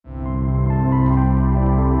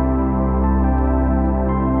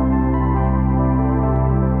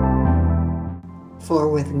For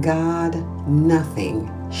with God nothing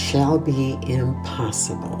shall be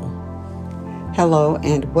impossible. Hello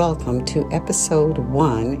and welcome to episode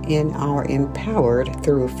 1 in our Empowered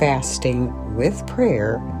Through Fasting with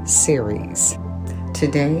Prayer series.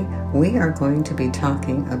 Today we are going to be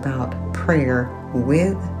talking about prayer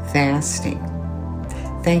with fasting.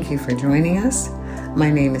 Thank you for joining us. My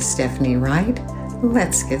name is Stephanie Wright.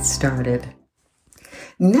 Let's get started.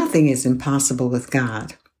 Nothing is impossible with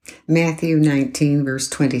God. Matthew 19, verse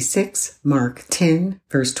 26, Mark 10,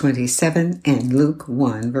 verse 27, and Luke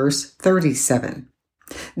 1, verse 37.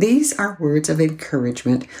 These are words of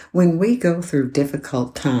encouragement when we go through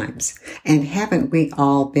difficult times. And haven't we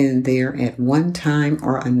all been there at one time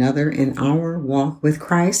or another in our walk with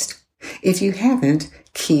Christ? If you haven't,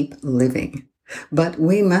 keep living. But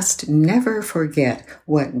we must never forget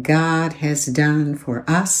what God has done for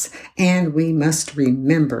us, and we must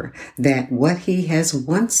remember that what He has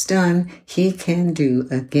once done, He can do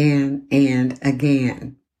again and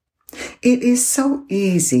again. It is so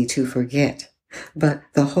easy to forget, but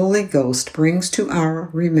the Holy Ghost brings to our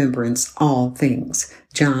remembrance all things.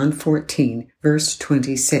 John 14, verse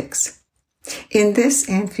 26. In this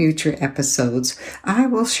and future episodes, I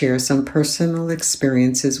will share some personal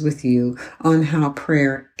experiences with you on how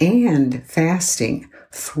prayer and fasting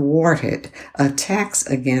thwarted attacks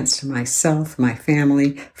against myself, my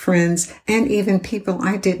family, friends, and even people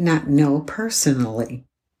I did not know personally.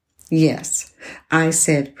 Yes, I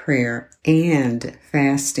said prayer and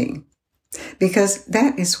fasting, because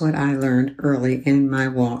that is what I learned early in my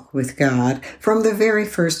walk with God. From the very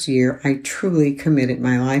first year, I truly committed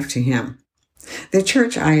my life to Him. The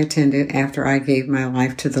church I attended after I gave my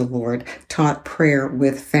life to the Lord taught prayer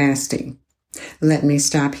with fasting. Let me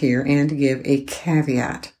stop here and give a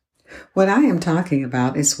caveat. What I am talking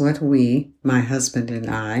about is what we, my husband and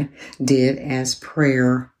I, did as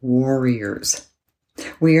prayer warriors.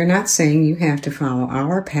 We are not saying you have to follow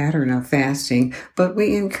our pattern of fasting, but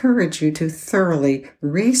we encourage you to thoroughly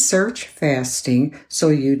research fasting so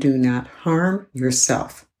you do not harm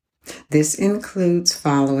yourself. This includes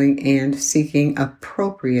following and seeking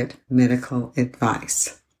appropriate medical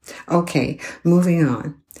advice. Okay, moving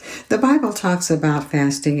on. The Bible talks about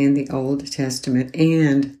fasting in the Old Testament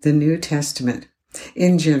and the New Testament.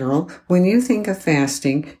 In general, when you think of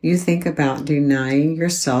fasting, you think about denying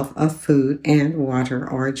yourself of food and water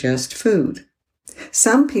or just food.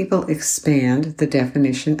 Some people expand the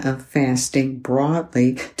definition of fasting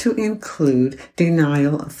broadly to include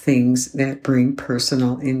denial of things that bring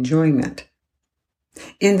personal enjoyment.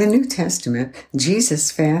 In the New Testament,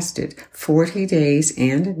 Jesus fasted 40 days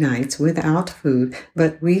and nights without food,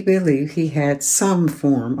 but we believe He had some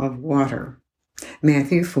form of water.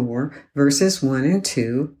 Matthew 4, verses 1 and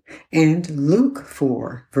 2, and Luke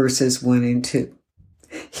 4, verses 1 and 2.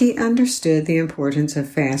 He understood the importance of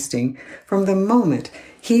fasting from the moment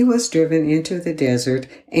He was driven into the desert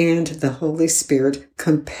and the Holy Spirit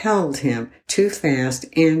compelled Him to fast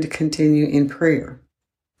and continue in prayer.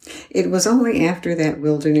 It was only after that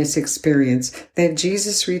wilderness experience that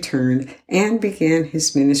Jesus returned and began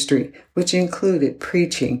His ministry, which included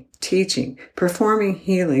preaching, teaching, performing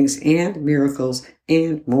healings and miracles,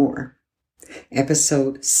 and more.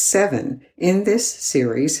 Episode 7 in this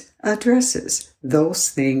series addresses those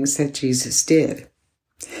things that Jesus did.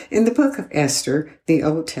 In the book of Esther, the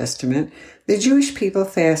Old Testament, the Jewish people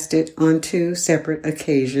fasted on 2 separate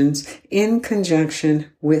occasions in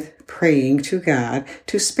conjunction with praying to God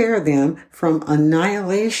to spare them from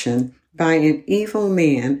annihilation by an evil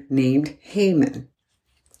man named Haman.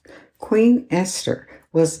 Queen Esther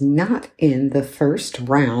was not in the first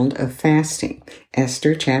round of fasting,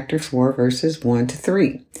 Esther chapter 4, verses 1 to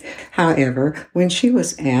 3. However, when she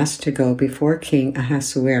was asked to go before King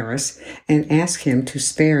Ahasuerus and ask him to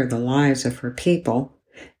spare the lives of her people,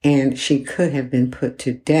 and she could have been put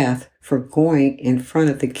to death for going in front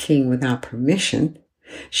of the king without permission,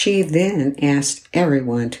 she then asked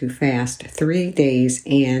everyone to fast 3 days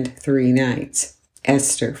and 3 nights,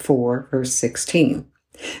 Esther 4, verse 16.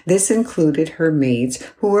 This included her maids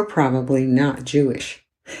who were probably not Jewish.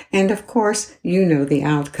 And of course, you know the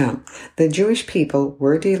outcome. The Jewish people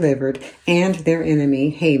were delivered and their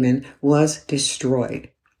enemy, Haman, was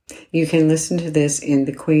destroyed. You can listen to this in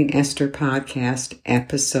the Queen Esther podcast,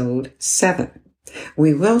 episode 7.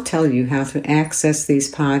 We will tell you how to access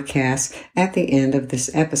these podcasts at the end of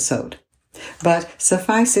this episode. But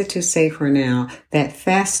suffice it to say for now that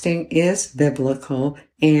fasting is biblical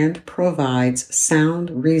and provides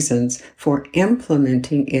sound reasons for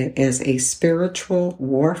implementing it as a spiritual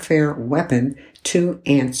warfare weapon to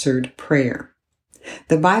answered prayer.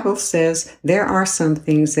 The Bible says there are some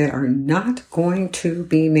things that are not going to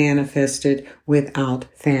be manifested without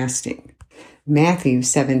fasting. Matthew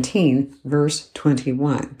 17, verse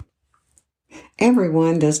 21.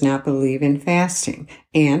 Everyone does not believe in fasting,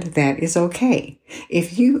 and that is okay.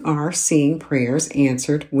 If you are seeing prayers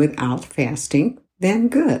answered without fasting, then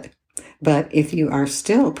good. But if you are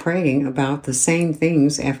still praying about the same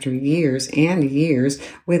things after years and years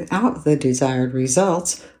without the desired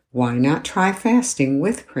results, why not try fasting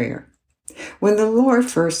with prayer? When the Lord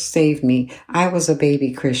first saved me, I was a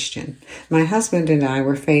baby Christian. My husband and I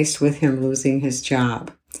were faced with him losing his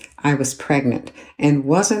job. I was pregnant and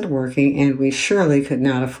wasn't working, and we surely could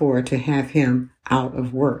not afford to have him out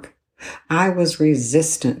of work. I was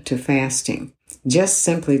resistant to fasting, just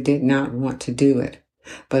simply did not want to do it.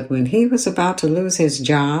 But when he was about to lose his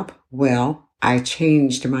job, well, I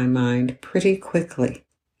changed my mind pretty quickly.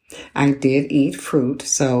 I did eat fruit,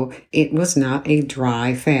 so it was not a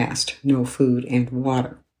dry fast, no food and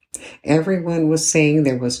water. Everyone was saying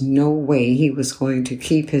there was no way he was going to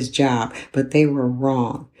keep his job, but they were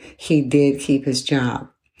wrong. He did keep his job.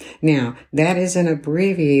 Now, that is an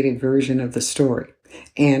abbreviated version of the story,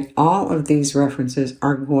 and all of these references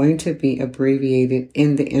are going to be abbreviated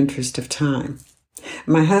in the interest of time.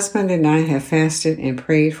 My husband and I have fasted and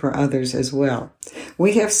prayed for others as well.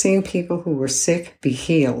 We have seen people who were sick be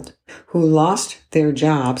healed, who lost their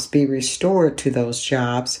jobs be restored to those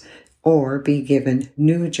jobs, or be given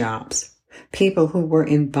new jobs. People who were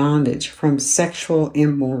in bondage from sexual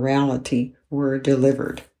immorality were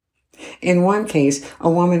delivered. In one case, a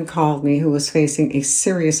woman called me who was facing a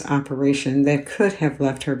serious operation that could have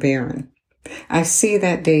left her barren. I see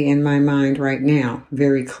that day in my mind right now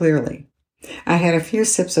very clearly. I had a few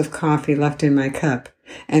sips of coffee left in my cup,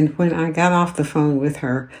 and when I got off the phone with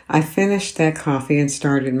her, I finished that coffee and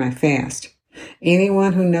started my fast.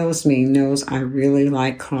 Anyone who knows me knows I really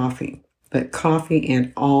like coffee, but coffee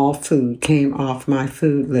and all food came off my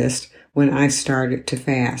food list when I started to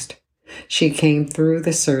fast. She came through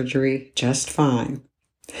the surgery just fine.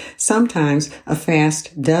 Sometimes a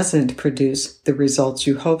fast doesn't produce the results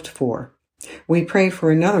you hoped for. We prayed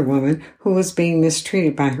for another woman who was being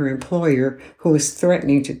mistreated by her employer, who was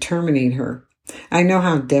threatening to terminate her. I know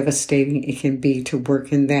how devastating it can be to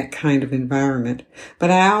work in that kind of environment, but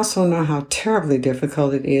I also know how terribly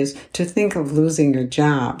difficult it is to think of losing your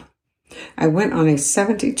job. I went on a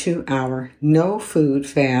 72-hour no food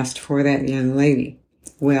fast for that young lady.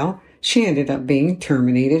 Well, she ended up being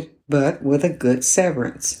terminated, but with a good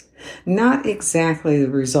severance. Not exactly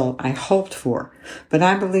the result I hoped for, but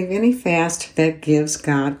I believe any fast that gives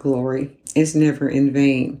God glory is never in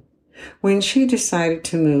vain. When she decided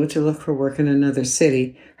to move to look for work in another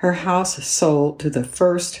city, her house sold to the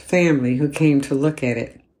first family who came to look at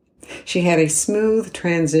it. She had a smooth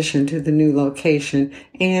transition to the new location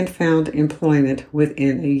and found employment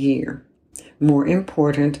within a year. More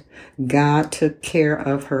important, God took care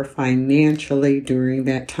of her financially during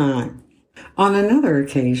that time. On another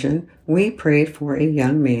occasion, we prayed for a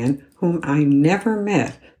young man whom I never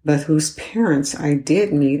met, but whose parents I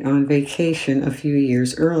did meet on vacation a few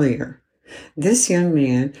years earlier. This young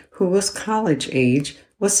man, who was college age,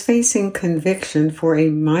 was facing conviction for a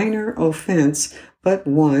minor offense, but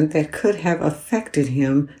one that could have affected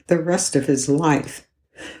him the rest of his life.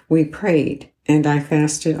 We prayed, and I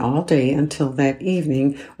fasted all day until that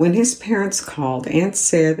evening when his parents called and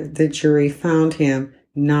said the jury found him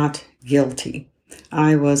not guilty.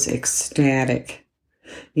 I was ecstatic.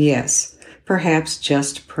 Yes, perhaps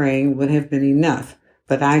just praying would have been enough,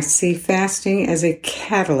 but I see fasting as a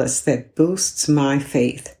catalyst that boosts my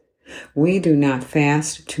faith. We do not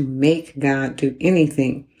fast to make God do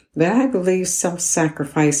anything, but I believe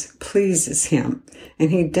self-sacrifice pleases Him, and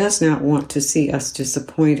He does not want to see us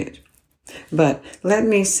disappointed. But let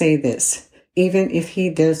me say this. Even if He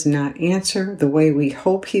does not answer the way we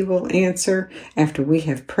hope He will answer after we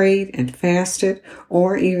have prayed and fasted,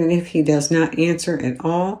 or even if He does not answer at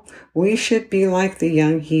all, we should be like the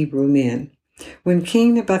young Hebrew men. When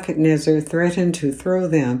King Nebuchadnezzar threatened to throw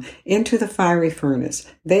them into the fiery furnace,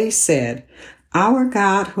 they said, "Our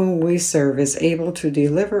God whom we serve is able to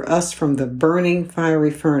deliver us from the burning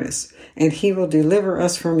fiery furnace, and He will deliver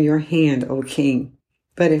us from your hand, O King.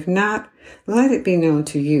 But if not, let it be known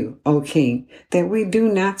to you, O King, that we do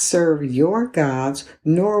not serve your gods,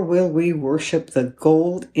 nor will we worship the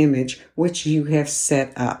gold image which you have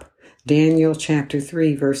set up." Daniel chapter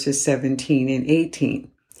 3, verses 17 and 18.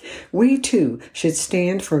 We too should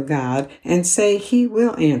stand for God and say He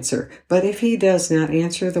will answer, but if He does not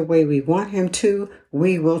answer the way we want Him to,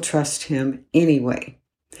 we will trust Him anyway.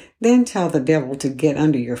 Then tell the devil to get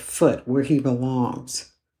under your foot where he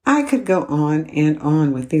belongs. I could go on and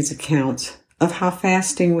on with these accounts of how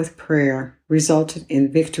fasting with prayer resulted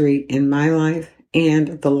in victory in my life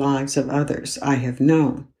and the lives of others I have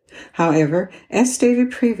known. However, as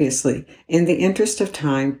stated previously, in the interest of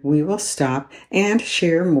time, we will stop and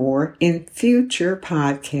share more in future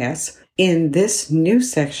podcasts in this new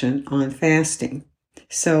section on fasting.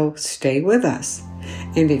 So stay with us.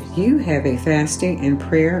 And if you have a fasting and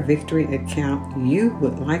prayer victory account you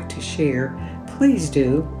would like to share, please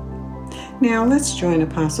do. Now let's join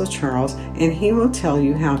Apostle Charles, and he will tell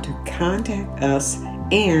you how to contact us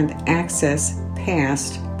and access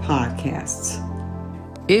past podcasts.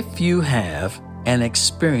 If you have an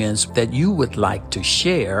experience that you would like to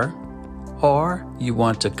share, or you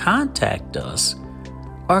want to contact us,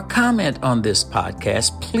 or comment on this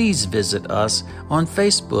podcast, please visit us on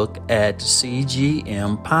Facebook at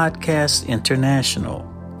CGM Podcast International.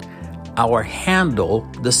 Our handle,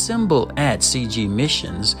 the symbol at CG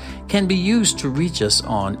Missions, can be used to reach us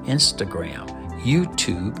on Instagram,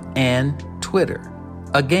 YouTube, and Twitter.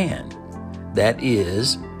 Again, that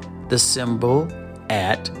is the symbol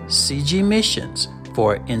at CG Missions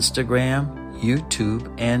for Instagram,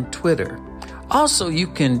 YouTube, and Twitter. Also, you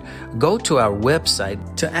can go to our website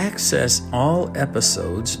to access all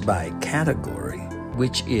episodes by category,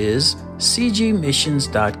 which is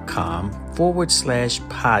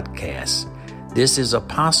cgmissions.com/podcast. This is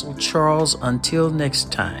Apostle Charles. Until next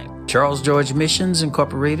time, Charles George Missions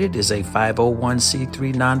Incorporated is a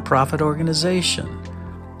 501c3 nonprofit organization.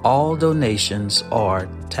 All donations are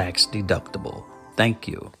tax deductible. Thank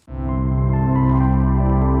you.